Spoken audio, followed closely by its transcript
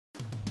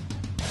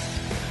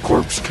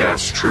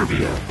Sportscast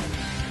Trivia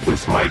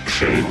with Mike,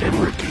 Shane, and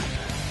Ricky.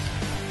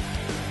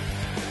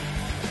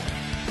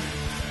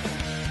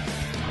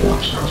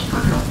 Sportscast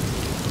Trivia.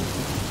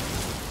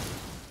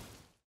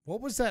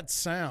 What was that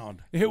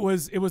sound? It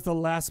was the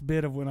last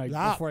bit of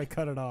before I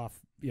cut it off.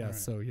 Yeah, Right.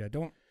 So yeah,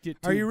 don't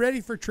get too... Are you ready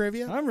for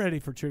trivia? I'm ready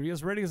for trivia,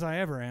 as ready as I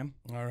ever am.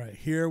 All right,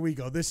 here we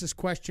go. This is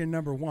question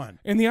number 1.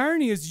 And the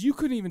irony is you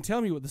couldn't even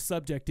tell me what the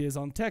subject is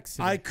on text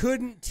today. I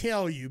couldn't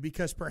tell you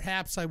because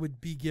perhaps I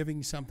would be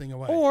giving something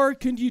away. Or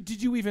did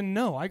you even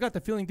know? I got the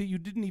feeling that you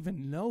didn't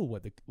even know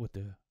what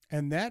the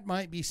And that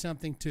might be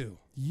something too.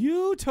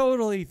 You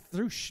totally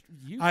threw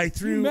I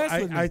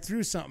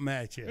threw something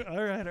at you.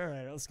 All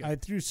right, let's go. I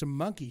threw some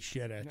monkey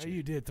shit at you.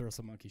 You did throw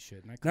some monkey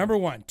shit. Number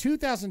 1,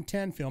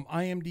 2010 film.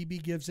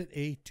 IMDb gives it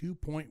a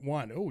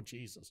 2.1. Oh,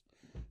 Jesus.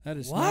 That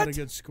is not a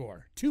good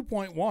score.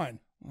 2.1.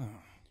 Oh.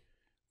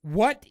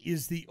 What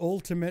is the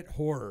ultimate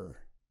horror?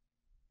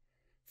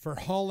 For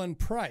Holland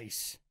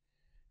Price,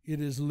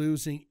 it is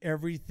losing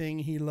everything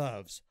he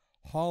loves.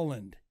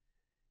 Holland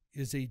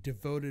is a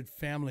devoted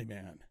family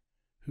man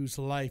whose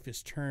life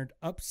is turned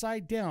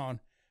upside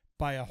down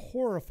by a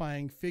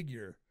horrifying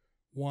figure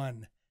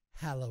one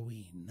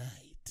Halloween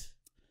night.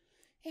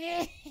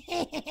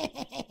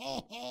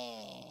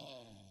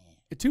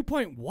 A 2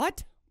 point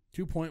what?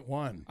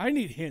 2.1. I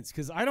need hints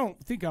because I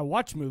don't think I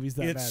watch movies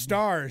that bad. It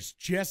stars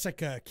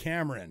Jessica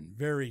Cameron,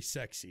 very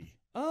sexy.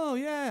 Oh,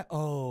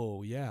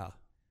 yeah.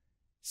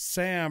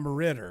 Sam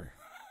Ritter.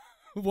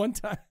 One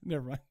time.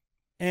 Never mind.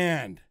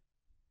 And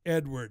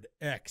Edward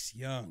X.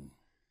 Young.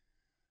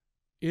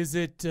 Is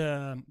it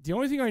the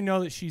only thing I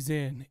know that she's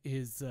in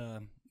is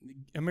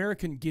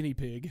American Guinea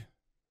Pig,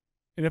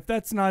 and if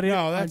that's not it,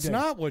 no, that's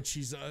not what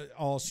she's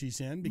all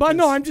she's in. But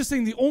no, I'm just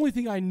saying the only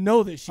thing I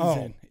know that she's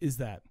in is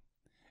that,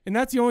 and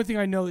that's the only thing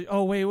I know. That,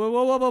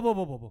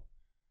 whoa.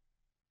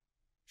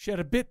 She had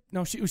a bit.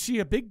 No, was she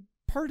a big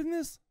part in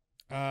this?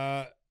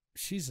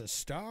 She's a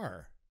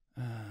star.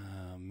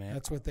 Oh man,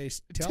 that's what they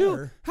tell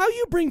her. How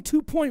you bring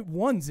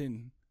 2.1s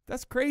in?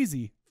 That's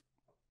crazy.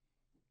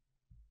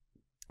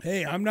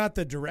 Hey, I'm not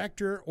the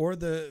director or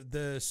the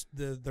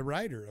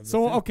writer of the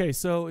film. Okay,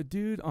 so a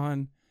dude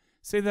on,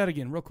 say that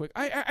again real quick.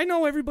 I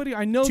know everybody.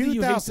 I know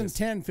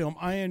 2010 film.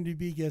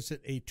 IMDb gives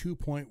it a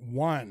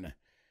 2.1.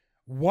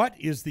 What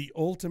is the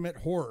ultimate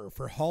horror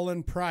for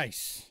Holland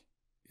Price?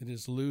 It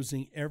is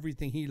losing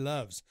everything he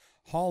loves.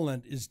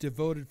 Holland is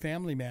devoted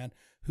family man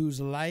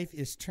whose life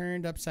is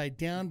turned upside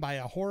down by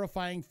a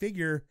horrifying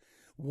figure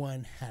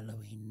one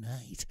Halloween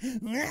night.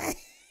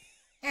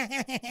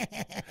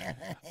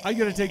 I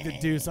gotta take the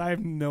deuce. I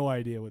have no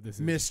idea what this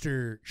is.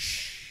 Mr.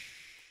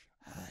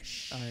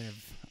 Hush.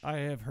 I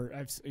have heard.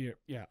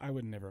 I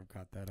would never have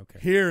caught that. Okay.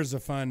 Here's a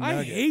fun nugget.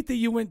 I hate that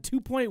you went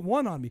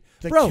 2.1 on me,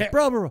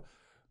 bro.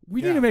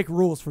 We need to make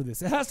rules for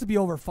this. It has to be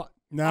over 5.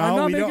 No, I'm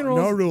not we making don't. rules.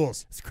 No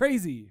rules. It's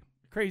crazy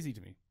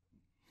to me.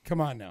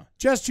 Come on now,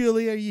 Just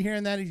Julie. Are you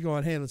hearing that? He's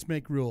going, hey, let's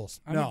make rules.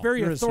 I'm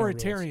very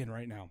authoritarian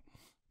right now.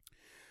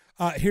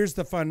 Here's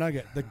the fun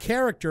nugget. The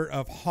character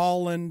of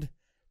Holland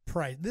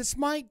Price. This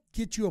might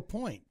get you a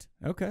point.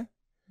 Okay.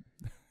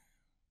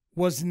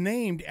 Was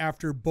named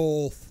after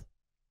both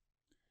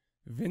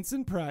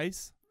Vincent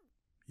Price.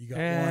 You got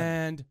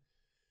and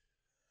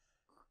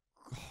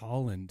one.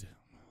 Holland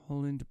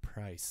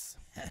Price.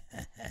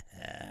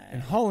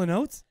 And Hall &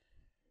 Oates?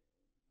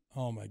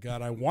 Oh my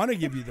God! I want to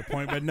give you the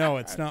point, but no,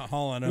 it's not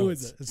Hall & Oates. Who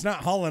is it? It's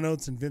not Hall &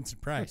 Oates and Vincent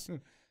Price.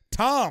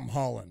 Tom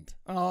Holland.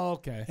 Oh,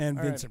 okay. And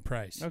Vincent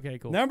Price. Okay,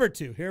 cool. Number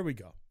 2. Here we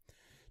go.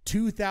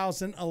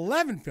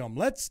 2011 film.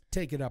 Let's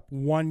take it up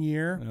 1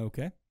 year.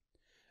 Okay.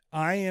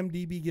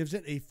 IMDb gives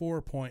it a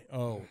 4.0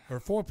 or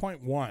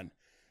 4.1.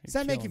 Does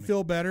that make you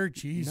feel better?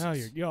 Jesus. No,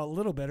 you're a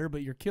little better,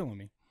 but you're killing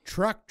me.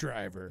 Truck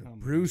driver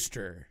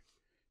Brewster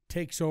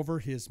takes over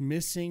his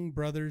missing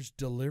brother's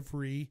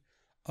delivery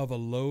of a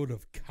load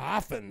of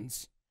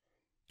coffins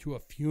to a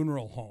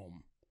funeral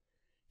home.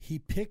 He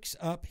picks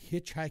up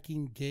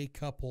hitchhiking gay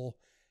couple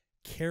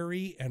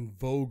Carrie and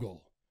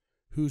Vogel,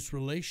 whose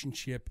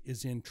relationship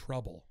is in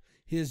trouble.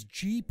 His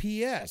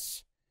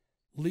GPS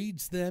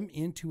leads them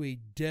into a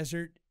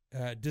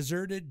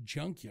deserted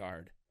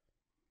junkyard.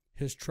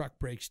 His truck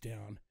breaks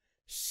down.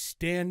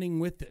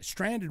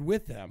 Stranded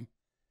with them,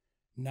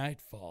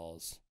 night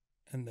falls,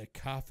 and the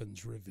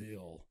coffins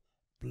reveal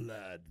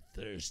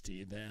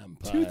bloodthirsty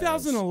vampires.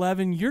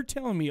 2011, you're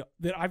telling me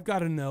that I've got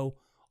to know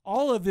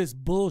all of this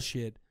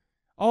bullshit,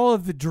 all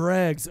of the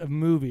drags of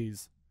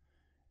movies.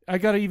 I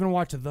got to even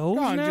watch those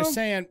No, I'm now? just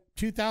saying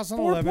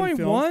 2011 4.1?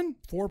 film.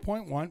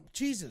 4.1?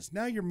 Jesus,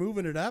 now you're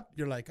moving it up.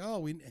 You're like,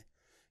 oh,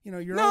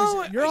 you're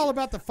all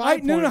about the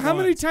 5.1. No, how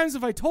many times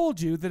have I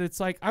told you that it's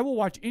like I will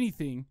watch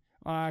anything.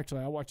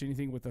 Actually, I watch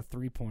anything with a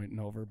 3 point and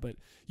over, but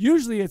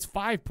usually it's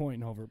 5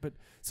 point and over. But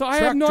so I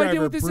have no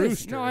idea what this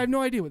is. No, I have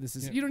no idea what this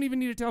is. Yeah. You don't even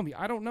need to tell me.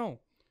 I don't know.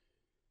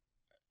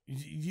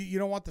 You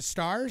don't want the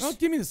stars? Oh,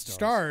 give me the stars.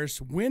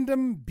 Stars.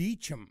 Wyndham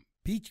Beecham.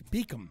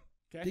 Beacom.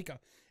 Okay. Beacom.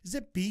 Is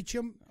it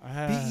Beecham?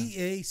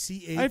 Beacham.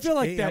 Beacham. I feel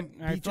like that.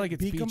 I feel like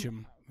it's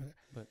Beecham.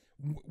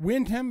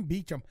 Wyndham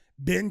Beecham.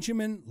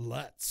 Benjamin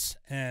Lutz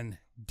and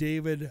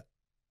David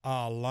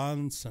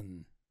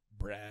Alonson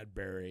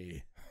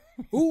Bradbury.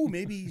 Ooh,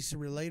 maybe he's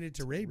related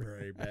to Ray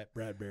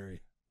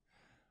Bradbury.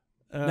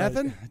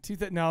 Nothing?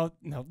 No.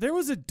 There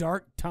was a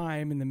dark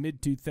time in the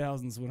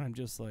mid-2000s when I'm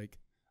just like,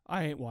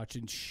 I ain't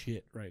watching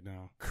shit right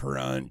now.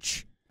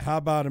 Crunch. How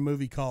about a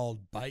movie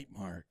called Bite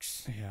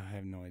Marks? Yeah, I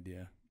have no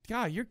idea.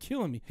 God, you're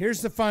killing me.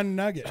 Here's the fun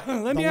nugget.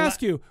 Let me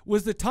ask you,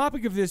 was the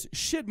topic of this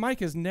shit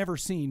Mike has never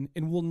seen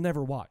and will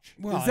never watch?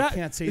 Well, I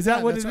can't say that. Is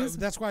that what it is?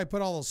 That's why I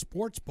put all those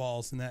sports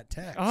balls in that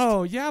text.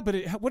 Oh, yeah, but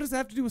what does that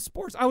have to do with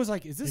sports? I was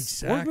like, is this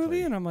a sport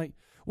movie? And I'm like,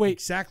 wait.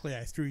 Exactly,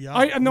 I threw you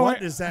off. What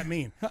does that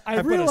mean? I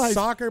put realized, a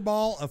soccer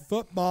ball, a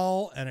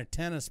football, and a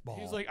tennis ball.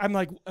 He's like, I'm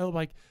like,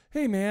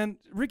 hey, man,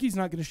 Ricky's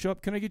not going to show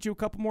up. Can I get you a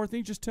couple more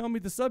things? Just tell me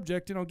the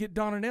subject, and I'll get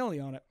Don and Ellie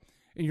on it.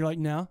 And you're like,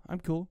 no, I'm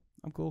cool.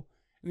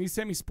 And he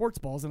sent me sports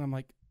balls, and I'm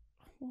like,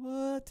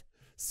 what?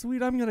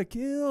 Sweet, I'm going to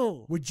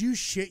kill. Would you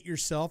shit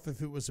yourself if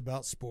it was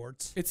about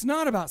sports? It's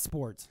not about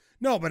sports.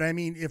 No, but I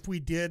mean, if we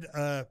did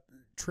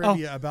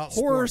trivia about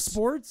horror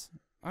sports?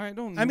 I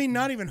mean,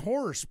 not even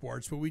horror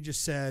sports, but we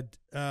just said...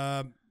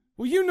 well,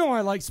 you know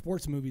I like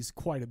sports movies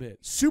quite a bit.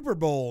 Super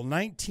Bowl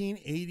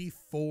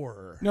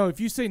 1984. No, if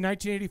you say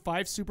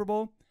 1985 Super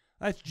Bowl,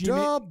 that's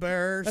Jim.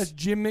 Bears. That's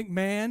Jim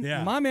McMahon.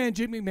 Yeah. My man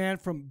Jim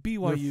McMahon from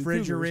BYU.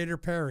 Refrigerator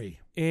Cougars, Perry.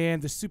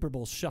 and the Super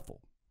Bowl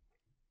Shuffle.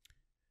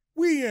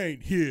 We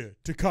ain't here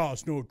to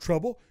cause no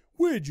trouble.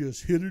 We're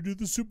just here to do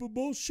the Super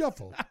Bowl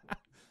Shuffle.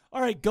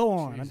 All right, go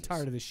on. Jesus. I'm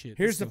tired of this shit.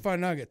 Here's the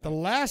fun nugget. The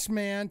last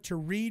man to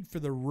read for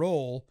the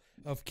role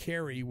of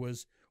Carrie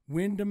was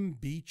Wyndham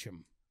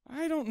Beecham.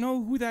 I don't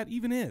know who that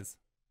even is.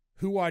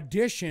 Who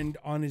auditioned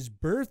on his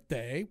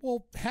birthday.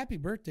 Well, happy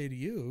birthday to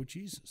you.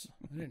 Jesus,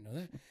 I didn't know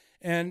that.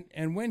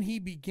 And when he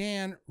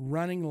began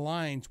running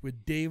lines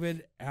with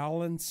David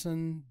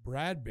Allenson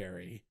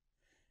Bradbury,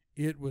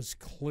 it was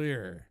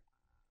clear.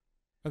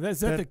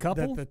 Is that the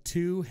couple? That the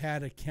two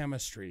had a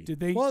chemistry. Did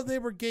they? Well, they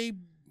were gay.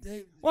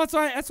 Well,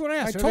 that's what I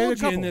asked. I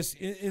told you in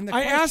the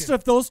I question. asked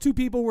if those two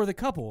people were the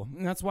couple,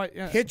 and that's why.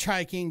 Yeah.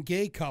 Hitchhiking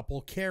gay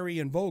couple, Carrie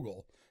and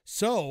Vogel.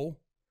 So,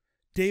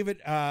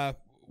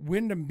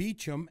 Wyndham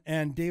Beecham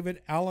and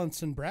David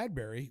Allenson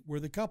Bradbury were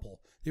the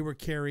couple. They were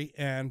Carrie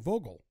and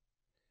Vogel.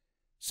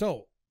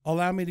 So,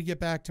 allow me to get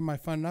back to my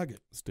fun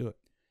nugget. Let's do it.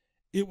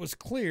 It was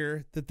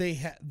clear that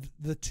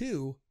the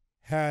two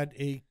had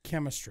a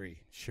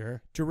chemistry.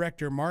 Sure.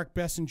 Director Mark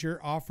Bessinger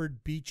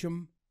offered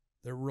Beecham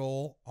the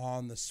role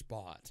on the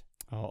spot.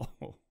 Oh,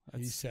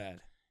 he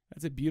said,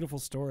 "That's a beautiful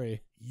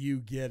story. You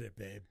get it,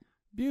 babe.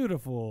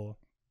 Beautiful.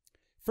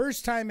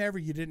 First time ever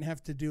you didn't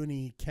have to do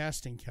any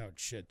casting couch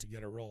shit to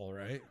get a role,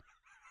 right?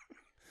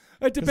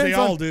 It depends. They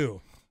all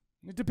do.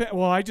 It depends.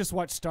 Well, I just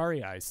watched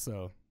Starry Eyes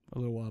a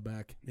little while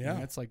back.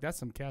 Yeah, that's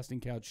some casting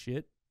couch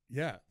shit.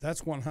 Yeah,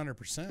 that's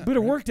 100%. But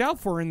it worked out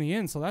for her in the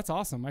end, so that's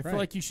awesome. I feel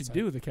like you should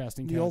do the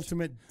casting couch. The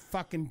ultimate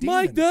fucking demon.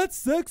 Mike,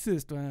 that's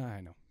sexist.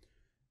 I know.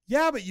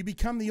 Yeah, but you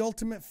become the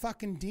ultimate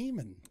fucking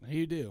demon.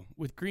 You do.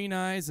 With green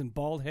eyes and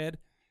bald head.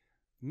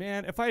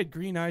 Man, if I had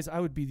green eyes,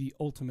 I would be the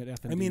ultimate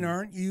effing demon. I mean,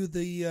 aren't you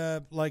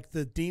the like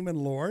the demon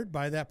lord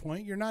by that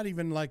point? You're not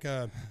even like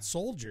a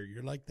soldier.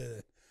 You're like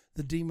the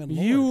demon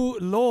lord. You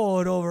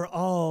lord over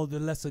all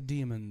the lesser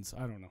demons.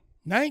 I don't know.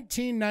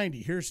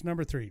 1990. Here's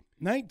number 3.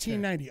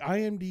 1990.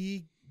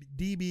 Okay.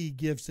 IMDb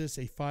gives this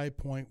a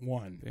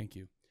 5.1. Thank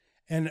you.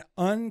 An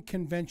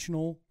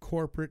unconventional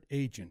corporate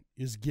agent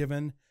is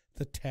given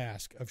the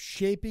task of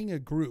shaping a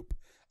group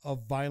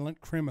of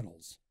violent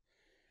criminals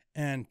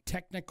and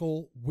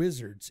technical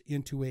wizards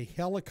into a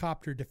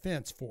helicopter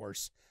defense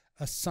force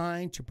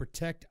assigned to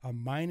protect a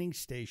mining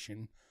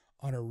station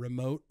on a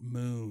remote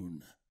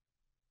moon.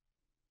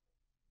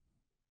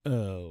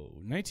 Oh,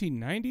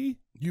 1990?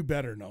 You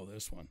better know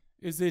this one.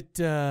 Is it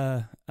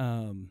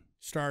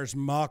stars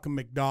Malcolm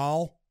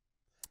McDowell?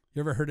 You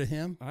ever heard of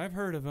him? I've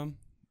heard of him.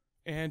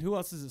 And who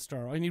else is it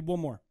star? I need one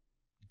more.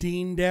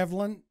 Dean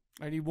Devlin.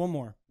 I need one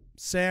more.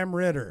 Sam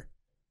Ritter.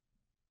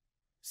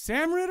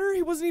 Sam Ritter?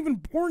 He wasn't even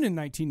born in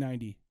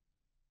 1990.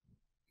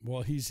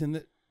 Well, he's in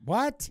the...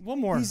 What? One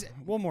more.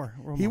 One more.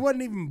 He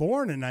wasn't even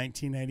born in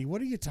 1990.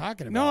 What are you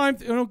talking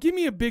about? No, give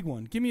me a big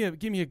one. Give me a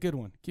good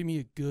one. Give me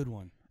a good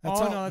one. That's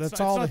that's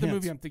not the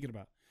movie I'm thinking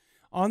about.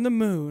 On the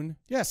Moon.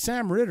 Yeah,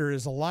 Sam Ritter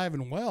is alive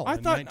and well. I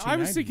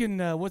was thinking,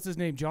 what's his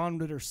name? John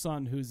Ritter's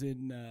son, who's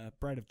in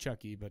Bride of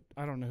Chucky, but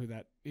I don't know who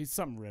that. He's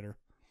something Ritter.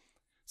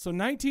 So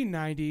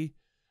 1990,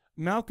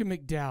 Malcolm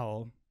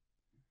McDowell.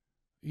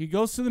 He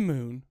goes to the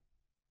moon,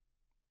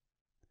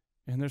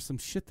 and there's some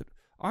shit that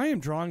I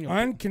am drawing.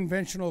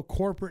 Unconventional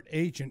corporate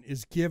agent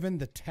is given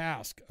the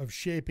task of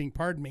shaping.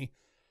 Pardon me.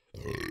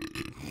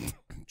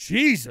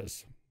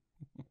 Jesus.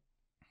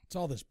 It's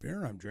all this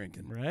beer I'm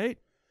drinking, right?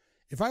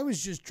 If I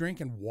was just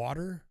drinking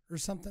water or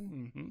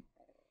something.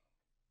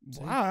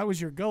 Mm-hmm. Wow, that was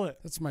your gullet.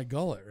 That's my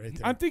gullet right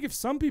there. I think if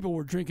some people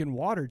were drinking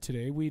water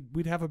today,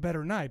 we'd have a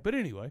better night. But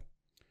anyway.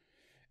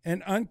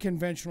 An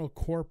unconventional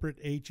corporate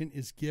agent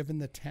is given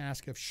the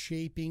task of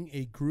shaping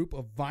a group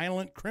of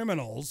violent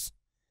criminals,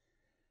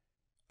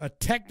 a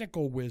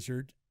technical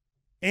wizard,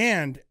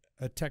 and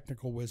a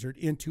technical wizard,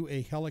 into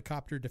a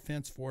helicopter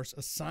defense force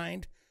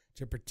assigned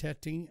to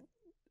protecting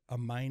a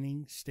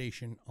mining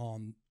station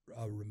on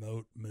a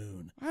remote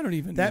moon. I don't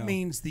even know. That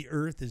means the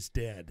Earth is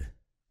dead.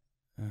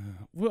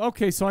 Well,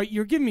 okay, so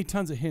you're giving me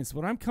tons of hints,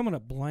 but I'm coming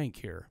up blank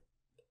here,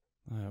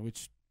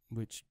 which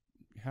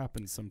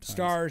happens sometimes.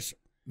 Stars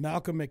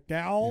Malcolm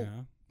McDowell,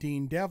 Yeah.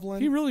 Dean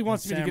Devlin. He really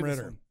wants me to Sam get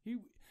Ritter. this one.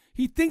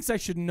 He thinks I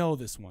should know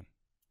this one,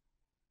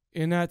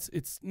 and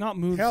it's not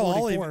Moon Hell, I'll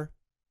 44.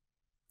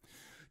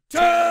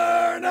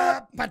 Turn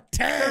up a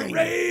tang.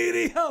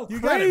 Radio, You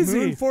crazy. got it.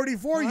 Moon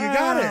 44. You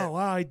got it.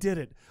 Wow, I did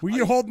it. Were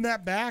you holding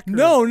that back? Or?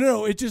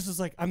 No. It just was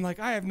like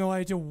I have no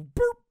idea.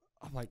 Burp.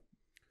 I'm like,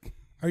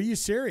 Are you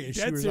serious?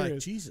 Dead She was serious. like,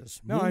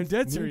 Jesus. no, Moon- I'm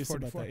dead Moon serious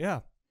 44. about that. Yeah.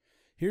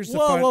 Here's the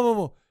Whoa, fun.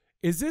 whoa.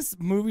 Is this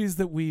movies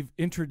that we've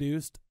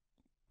introduced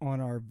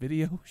on our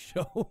video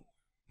show?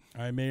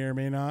 I may or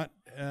may not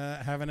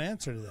have an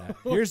answer to that.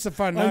 Here's the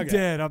fun I'm nugget.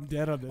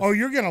 dead on this. Oh,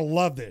 you're gonna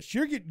love this.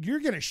 You're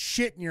gonna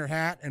shit in your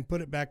hat and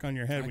put it back on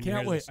your head. I when you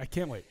can't hear wait. this. I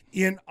can't wait.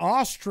 In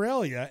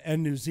Australia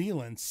and New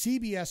Zealand,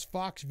 CBS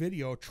Fox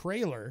Video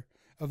trailer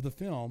of the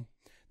film.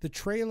 The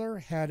trailer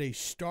had a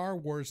Star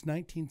Wars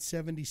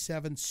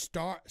 1977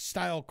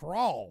 style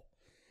crawl,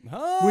 which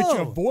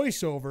a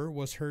voiceover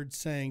was heard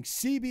saying,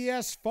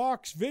 "CBS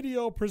Fox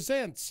Video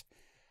presents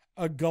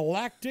a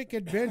galactic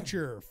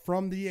adventure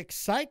from the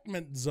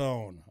excitement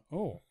zone."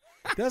 Oh,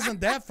 doesn't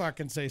that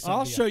fucking say something?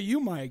 I'll show you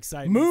my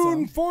excitement.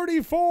 Moon song.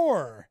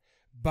 44.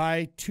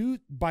 By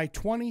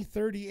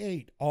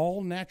 2038,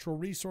 all natural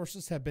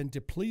resources have been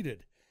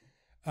depleted.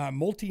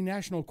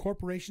 Multinational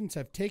corporations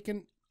have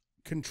taken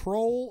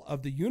control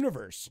of the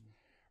universe.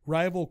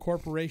 Rival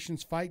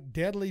corporations fight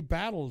deadly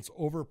battles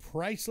over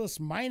priceless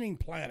mining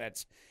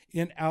planets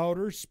in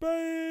outer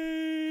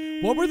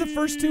space. What were the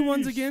first two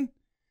ones again?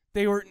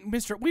 They were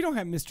Mr. We don't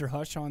have Mr.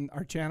 Hush on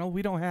our channel.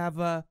 We don't have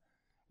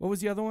what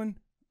was the other one?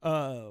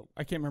 I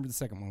can't remember the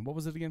second one. What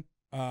was it again?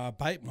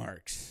 Bite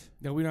marks.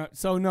 No, we don't.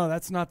 So no,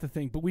 that's not the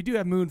thing. But we do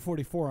have Moon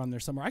 44 on there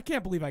somewhere. I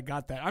can't believe I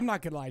got that. I'm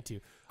not gonna lie to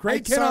you.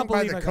 Great I cannot song by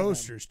believe the I got that.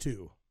 Coasters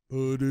too.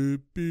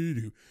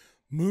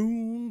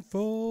 Moon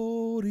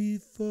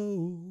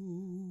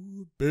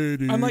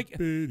 44. I'm like,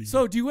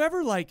 so do you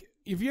ever like,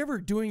 if you ever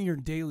doing your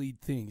daily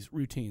things,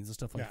 routines and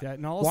stuff like that,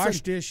 and all of a wash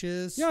sudden,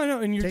 dishes. yeah, I know,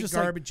 and you're take just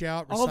garbage like,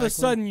 out. all of a recycle.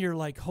 sudden you're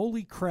like,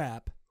 holy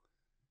crap.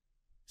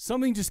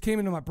 Something just came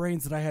into my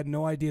brains that I had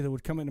no idea that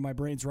would come into my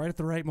brains right at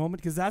the right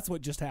moment, because that's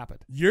what just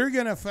happened. You're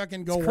gonna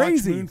fucking go It's watch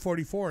crazy. Moon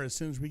 44 as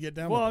soon as we get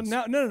done. Well, with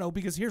this. no,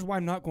 because here's why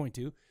I'm not going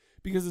to,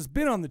 because it's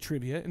been on the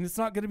trivia, and it's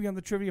not going to be on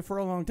the trivia for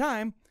a long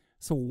time.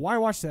 So why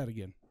watch that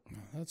again?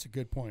 That's a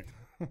good point.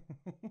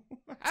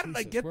 How did I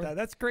Jesus, get where- that?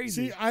 That's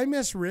crazy. See, I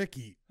miss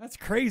Ricky That's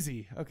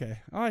crazy. Okay,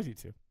 I do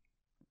too.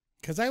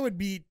 because I would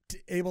be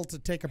able to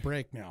take a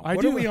break now. I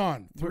What do. are we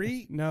on?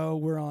 3? No,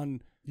 we're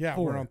on. Yeah,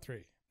 4. we're on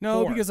 3.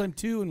 No, 4. because I'm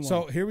 2 and 1.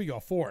 So here we go.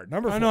 4.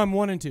 Number 4. I know I'm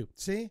 1 and 2.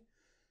 See?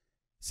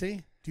 Do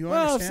you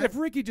Well, understand? if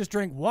Ricky just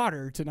drank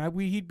water tonight,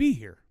 he'd be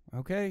here.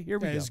 Okay, here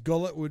we go. His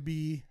gullet would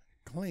be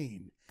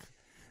clean.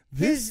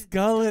 This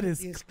gullet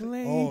is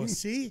clean. Oh,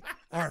 see?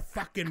 Our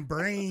fucking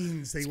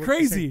brains. They It's work the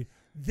crazy. same.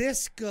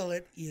 This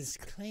gullet is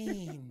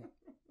clean.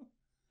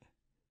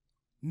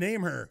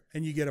 Name her,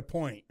 and you get a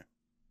point.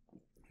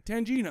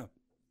 Tangina.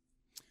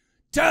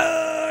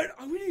 Oh,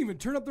 we didn't even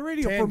turn up the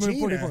radio for Moon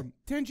Tangina. 44.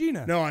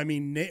 Tangina. No, I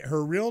mean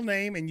her real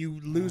name, and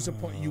you lose a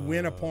point. You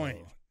win a point.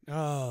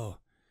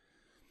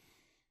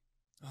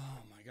 Oh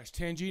my gosh,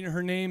 Tangina.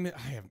 Her name.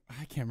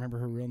 I can't remember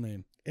her real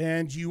name.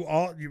 And you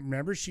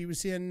remember she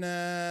was in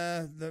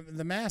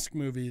the Mask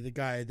movie. The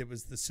guy that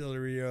was the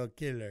serial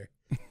killer.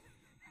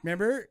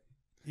 Remember?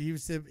 He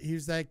was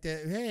like,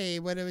 hey,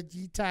 what are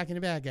you talking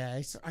about,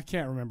 guys? I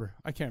can't remember.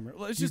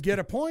 Let's You just get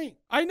a point.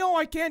 I know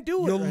I can't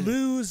do it. You'll right.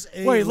 lose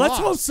a Wait,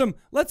 loss.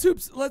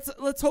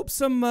 let's hope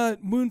some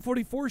Moon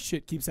 44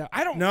 shit keeps out.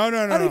 I don't. No.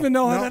 I don't even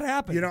know how that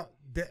happened. You know,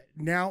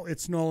 now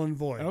it's null and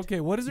void.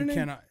 Okay, what is her You name?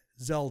 cannot.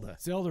 Zelda.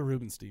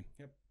 Rubenstein.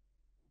 Yep.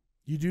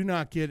 You do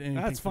not get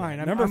anything. That's for fine.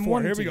 that. I'm- Number I'm 4.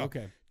 1 Here and we 2. go.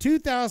 Okay.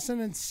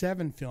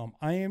 2007 film.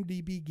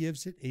 IMDb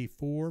gives it a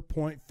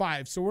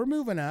 4.5. So we're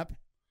moving up.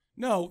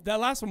 No, that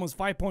last one was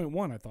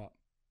 5.1. I thought.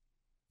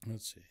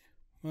 Let's see.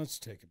 Let's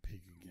take a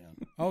peek again.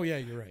 Oh yeah,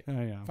 you're right. Oh,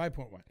 yeah.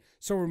 5.1.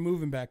 So we're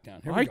moving back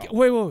down. Here we go.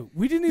 Wait.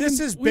 We didn't even. This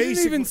is we didn't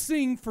even basically-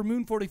 sing for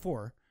Moon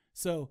 44.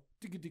 So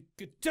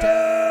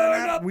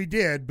turn up. We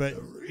did, but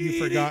you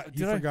forgot. You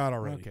Did I? forgot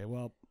already. Okay.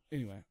 Well,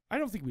 anyway, I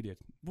don't think we did.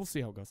 We'll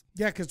see how it goes.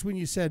 Yeah, because when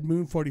you said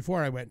Moon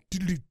 44, I went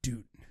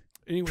doot.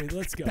 Anyway,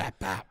 let's go. Bap,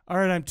 bap. All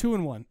right, I'm 2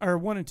 and 1 or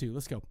 1 and 2.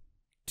 Let's go.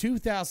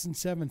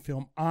 2007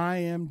 film.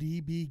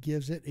 IMDb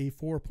gives it a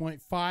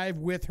 4.5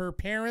 with her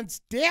parents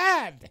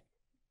dead.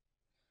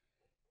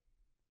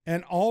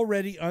 An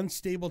already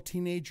unstable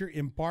teenager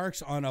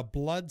embarks on a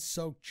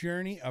blood-soaked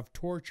journey of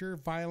torture,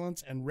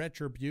 violence, and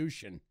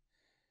retribution.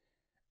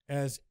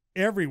 As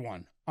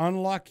everyone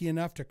unlucky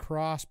enough to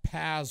cross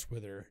paths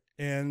with her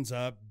ends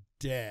up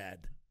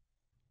dead.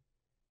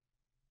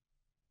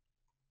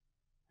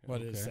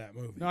 What is that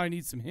movie? No, I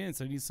need some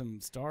hints. I need some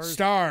stars.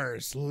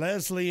 Stars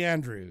Leslie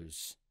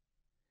Andrews,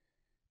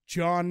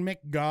 John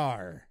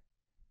McGar,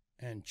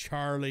 and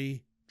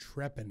Charlie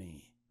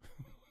Trepanney.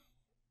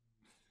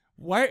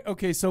 Why?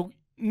 Okay, so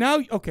now,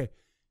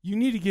 you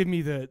need to give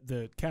me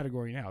the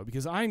category now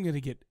because I'm going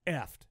to get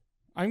effed.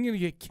 I'm going to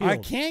get killed. I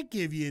can't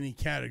give you any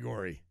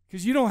category.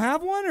 Because you don't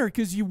have one or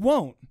because you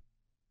won't?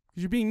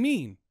 Because you're being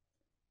mean.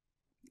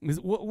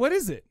 What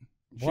is it?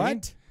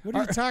 What? What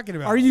are you talking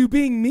about? Are you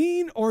being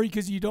mean or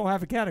because you don't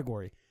have a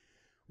category?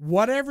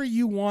 Whatever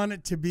you want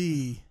it to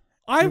be.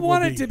 I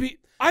want it to be.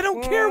 I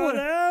don't care what.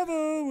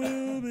 Whatever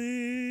will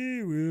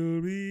be,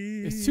 will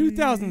be. It's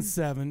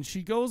 2007.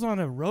 She goes on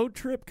a road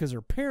trip because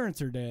her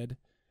parents are dead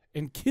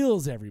and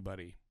kills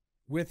everybody.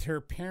 With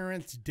her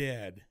parents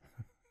dead.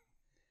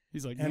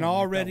 He's like, an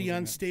already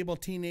unstable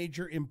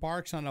teenager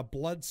embarks on a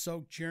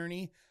blood-soaked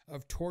journey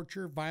of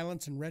torture,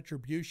 violence, and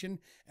retribution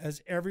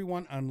as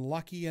everyone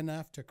unlucky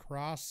enough to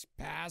cross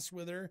paths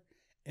with her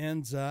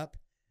ends up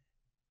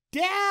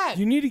dead.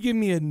 You need to give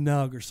me a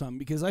nug or something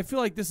because I feel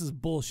like this is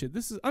bullshit.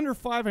 This is under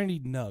 5. I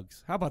need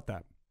nugs. How about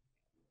that?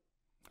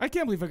 I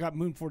can't believe I got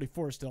Moon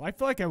 44 still. I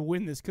feel like I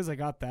win this because I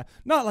got that.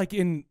 Not like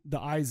in the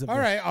eyes of. All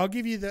right, I'll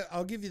give you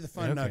the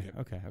fun nugget.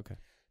 Okay.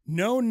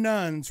 No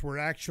nuns were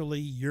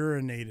actually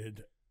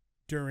urinated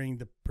during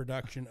the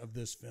production of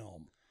this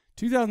film.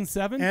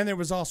 2007? And there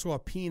was also a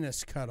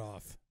penis cut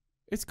off.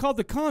 It's called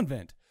The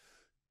Convent.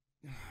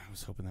 I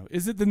was hoping that.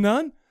 Is it The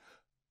Nun?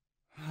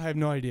 I have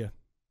no idea.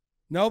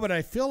 No, but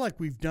I feel like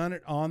we've done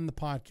it on the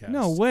podcast.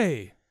 No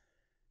way.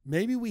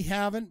 Maybe we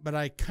haven't, but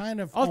I kind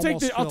of I'll take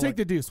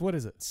the deuce. What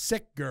is it?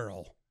 Sick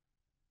Girl.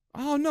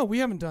 Oh no, we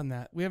haven't done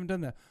that.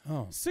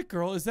 Oh. Sick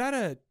Girl, is that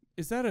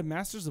a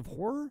Masters of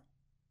Horror?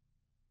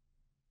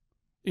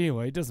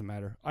 Anyway, it doesn't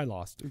matter. I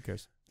lost. Who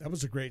cares? That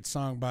was a great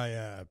song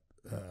by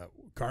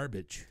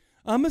Garbage.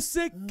 I'm a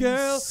sick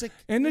girl,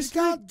 and it's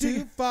gone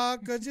too far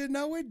because you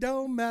know it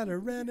don't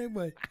matter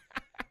anyway.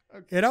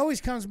 Okay. It always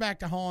comes back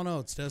to Hall &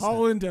 Oates, doesn't it?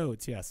 Hall &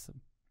 Oates, yes.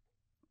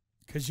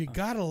 Because you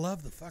gotta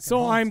love the fucking. So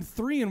Halls. I'm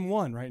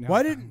 3-1 right now.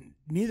 Why didn't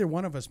neither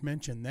one of us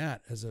mention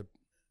that as a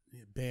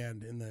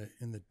band in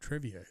the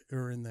trivia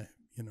or in the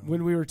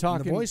when we were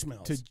talking the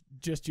voicemails to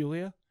Just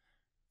Julia?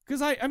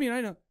 Because I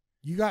know.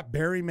 You got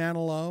Barry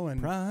Manilow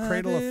and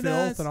Cradle of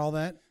Filth and all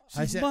that.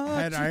 I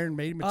had Iron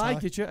Maiden.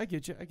 Metallica. I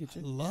get you. I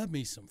love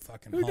me some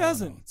fucking. Who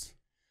doesn't? Oates.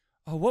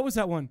 Oh, what was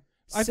that one?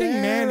 I Sarah.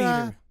 think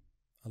Maneater.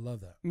 I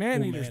love that.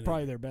 Maneater's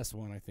probably their best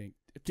one. I think.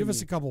 Give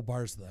us a couple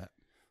bars of that.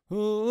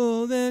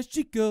 Oh, there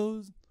she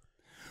goes.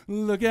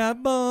 Look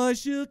out, boy,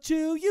 she'll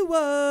chew you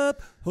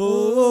up.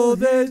 Oh,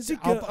 there she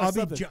goes.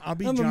 I'll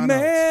be I'm John a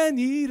man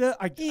eater.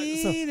 I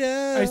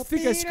Oates.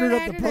 think I screwed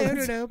up the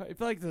pronouns. I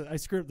feel like I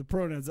screwed up the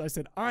pronouns. I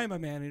said I'm a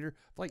man eater.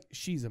 Like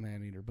she's a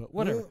man eater, but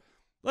whatever.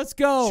 Let's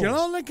go. She'll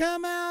only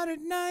come out at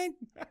night.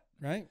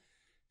 Right?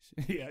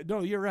 Yeah,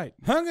 no, you're right.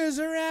 Hunger's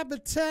her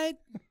appetite.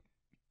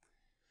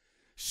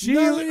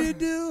 She'll you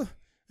do.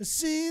 I've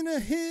seen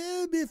her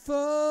here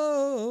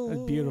before.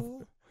 That's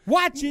beautiful.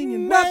 Watching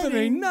and nothing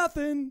waiting. ain't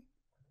nothing.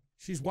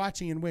 She's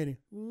watching and waiting.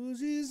 Ooh,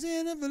 she's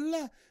in it for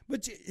love.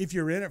 But if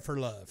you're in it for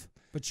love,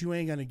 but you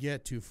ain't gonna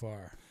get too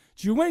far.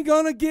 You ain't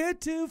gonna get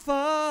too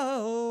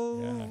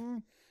far. Yeah.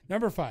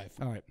 Number 5.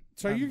 All right.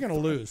 So you're gonna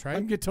lose, right?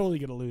 I'm totally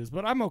gonna lose,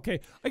 but I'm okay.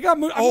 I got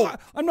Moon.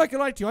 I'm not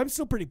gonna lie to you. I'm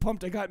still pretty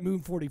pumped. I got Moon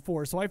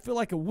 44, so I feel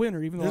like a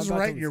winner. Even though this I'm is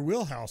right in your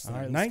wheelhouse. All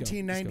right,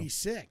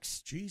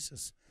 1996.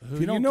 Jesus. If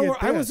you don't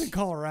get I was in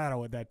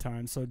Colorado at that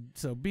time, so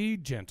be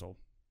gentle.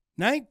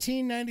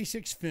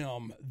 1996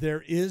 film.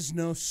 There is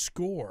no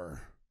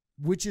score,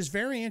 which is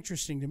very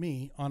interesting to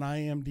me on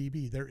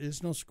IMDb. There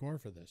is no score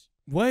for this.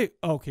 Wait,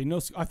 okay, no.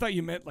 I thought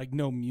you meant like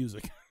no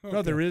music. Okay.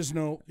 No, there is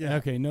no. Yeah.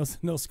 Okay, no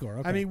score.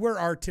 Okay. I mean, we're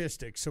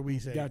artistic, so we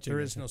say Gotcha. there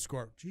is no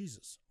score.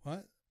 Jesus,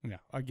 what? Yeah,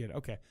 I get it.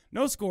 Okay,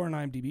 no score on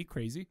IMDb.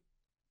 Crazy.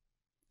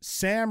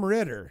 Sam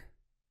Ritter.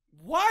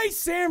 Why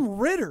Sam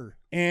Ritter?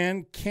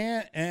 And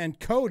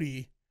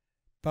Cody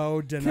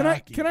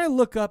Bodanaki. Can I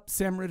look up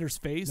Sam Ritter's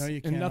face? No,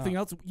 you and nothing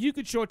cannot. else. You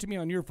could show it to me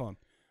on your phone.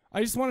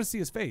 I just want to see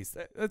his face.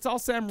 That's all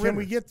Sam Ritter. Can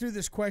we get through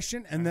this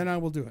question and then I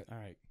will do it? All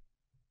right.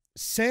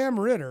 Sam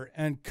Ritter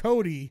and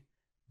Cody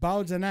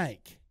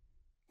Bodanaki.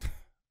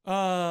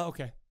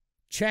 Okay.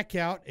 Check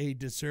out a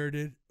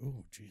deserted,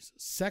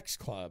 sex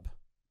club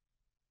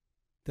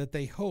that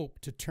they hope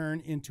to turn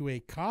into a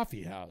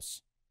coffee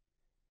house.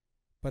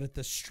 But at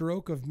the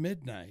stroke of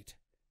midnight,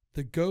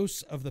 the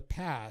ghosts of the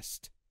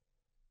past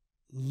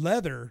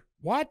The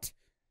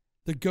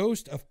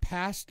ghost of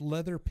past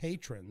leather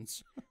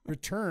patrons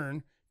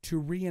return to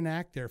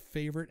reenact their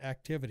favorite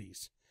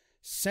activities.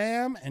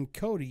 Sam and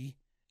Cody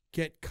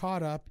get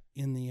caught up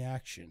in the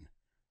action.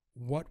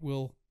 What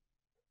will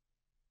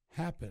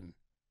happen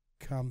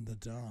come the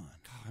dawn?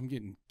 I'm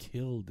getting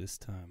killed this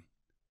time.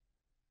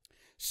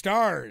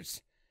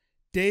 Stars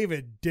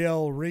David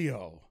Del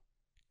Rio,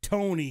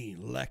 Tony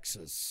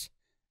Lexus,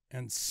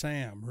 and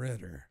Sam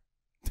Ritter.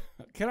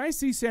 Can I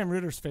see Sam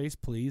Ritter's face,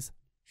 please?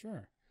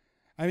 Sure.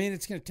 I mean,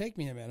 it's going to take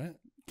me a minute.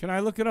 Can I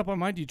look it up on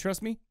mine? Do you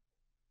trust me?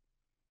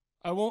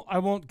 I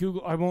won't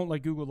Google. I won't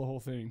Google the whole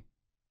thing.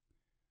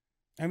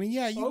 I mean,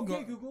 yeah, you can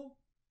go. Google.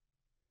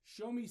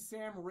 Show me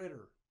Sam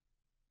Ritter.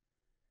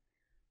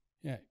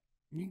 Yeah,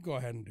 you can go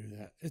ahead and do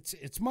that.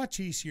 It's much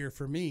easier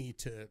for me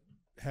to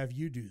have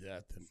you do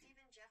that than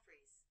Stephen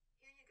Jeffries.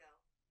 Here you go.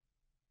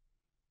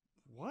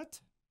 What?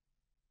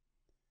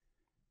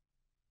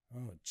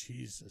 Oh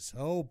Jesus!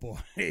 Oh boy!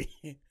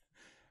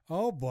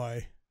 Oh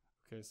boy!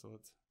 Okay, so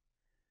let's.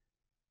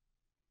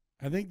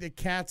 I think the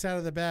cat's out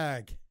of the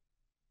bag.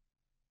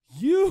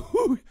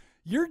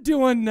 You're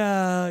doing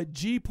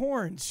G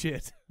porn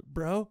shit,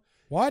 bro.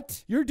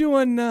 What? You're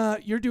doing. Do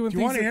you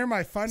want to hear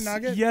my fun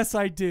nugget? Yes,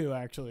 I do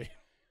actually.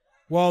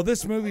 Well,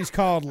 this movie's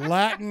called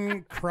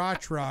Latin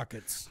Crotch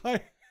Rockets.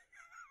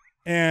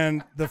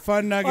 And the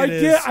fun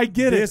nugget I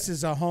get this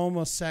is a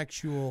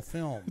homosexual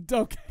film.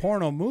 Okay.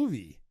 Porno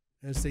movie,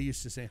 as they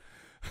used to say.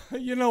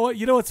 You know what?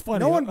 You know what's funny?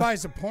 No one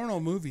buys a porno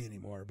movie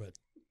anymore, but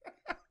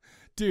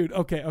dude,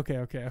 okay.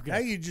 Now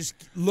you just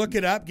look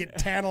it up, get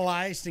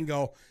tantalized, and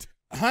go,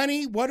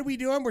 honey, what are we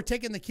doing? We're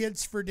taking the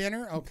kids for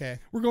dinner? Okay.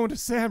 We're going to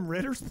Sam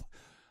Ritter's.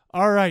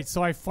 All right,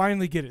 so I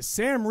finally get it.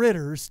 Sam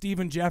Ritter,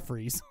 Stephen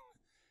Jeffries,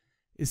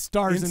 is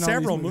stars in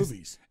several all these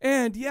movies.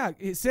 And yeah,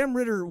 Sam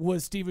Ritter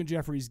was Stephen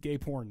Jeffries' gay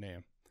porn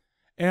name.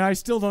 And I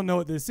still don't know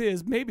what this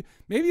is. Maybe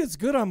it's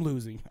good I'm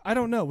losing. I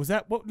don't know.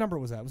 What number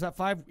was that? Was that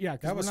 5? Yeah,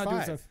 that was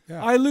 5.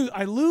 Yeah. I lose.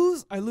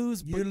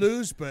 You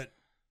lose, but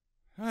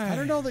I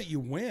don't know that you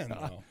win,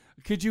 though.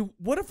 Could you?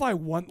 What if I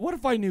won? What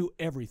if I knew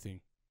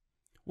everything?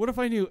 What if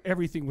I knew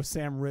everything with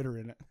Sam Ritter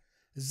in it?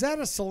 Is that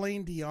a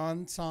Celine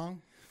Dion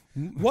song?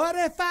 What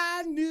if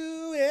I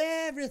knew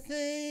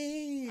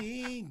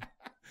everything?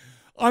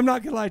 I'm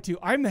not going to lie to you.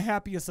 I'm the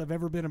happiest I've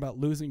ever been about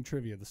losing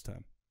trivia this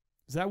time.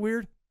 Is that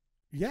weird?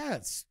 Yeah,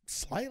 it's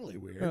slightly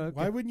weird. Okay.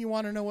 Why wouldn't you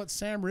want to know what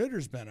Sam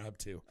Ritter's been up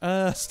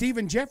to?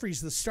 Stephen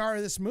Jeffries, the star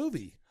of this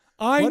movie.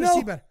 I what know. Has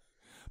he been?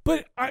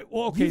 But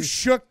okay. You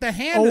shook the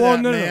hand of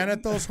that man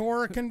at those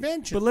horror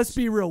conventions. But let's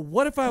be real.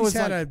 What if I was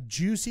had a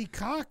juicy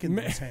cock in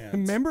his hands?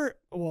 Remember?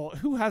 Well,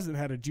 who hasn't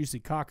had a juicy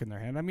cock in their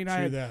hand? I mean,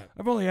 I've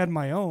only had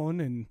my own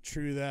and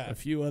a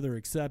few other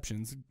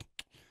exceptions.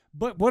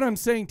 But what I'm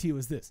saying to you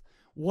is this.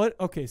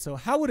 Okay, so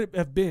how would it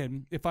have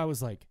been if I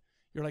was like,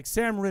 you're like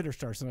Sam Ritter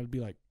stars, and I'd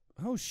be like,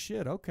 oh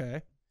shit,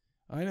 okay.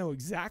 I know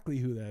exactly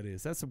who that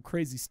is. That's some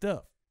crazy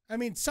stuff. I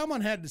mean,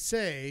 someone had to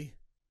say,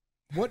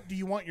 what do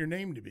you want your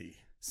name to be?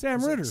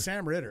 Sam Ritter.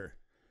 Sam Ritter.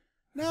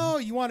 No,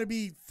 you want to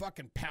be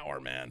fucking Power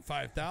Man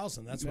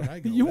 5000. That's what I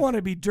go You with. want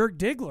to be Dirk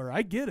Diggler.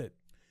 I get it.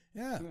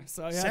 Yeah.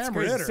 So Sam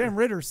Ritter. Sam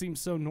Ritter seems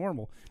so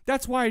normal.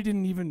 That's why I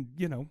didn't even,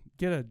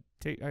 get a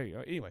take.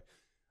 Anyway.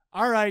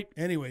 All right.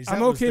 Anyways, I'm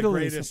that was okay the to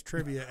greatest lose.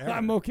 trivia ever.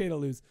 I'm okay to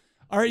lose.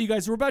 All right, you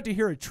guys, we're about to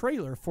hear a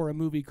trailer for a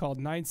movie called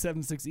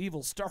 976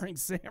 Evil starring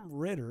Sam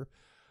Ritter.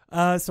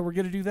 So we're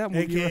going to do that.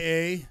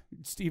 AKA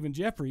Stephen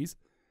Jeffries.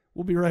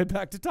 We'll be right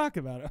back to talk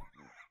about it.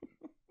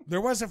 There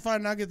was a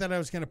fun nugget that I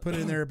was going to put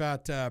in there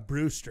about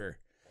Brewster,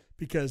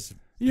 because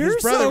you're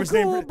his brother so was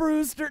cool, named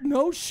Brewster.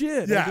 No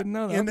shit. Yeah, I didn't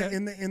know that.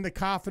 In the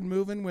coffin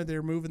moving, where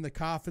they're moving the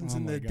coffins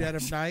in the dead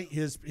of night,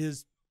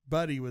 his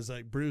buddy was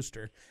like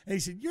Brewster, and he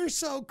said, "You're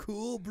so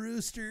cool,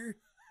 Brewster."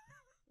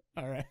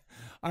 All right.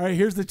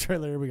 Here's the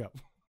trailer. Here we go.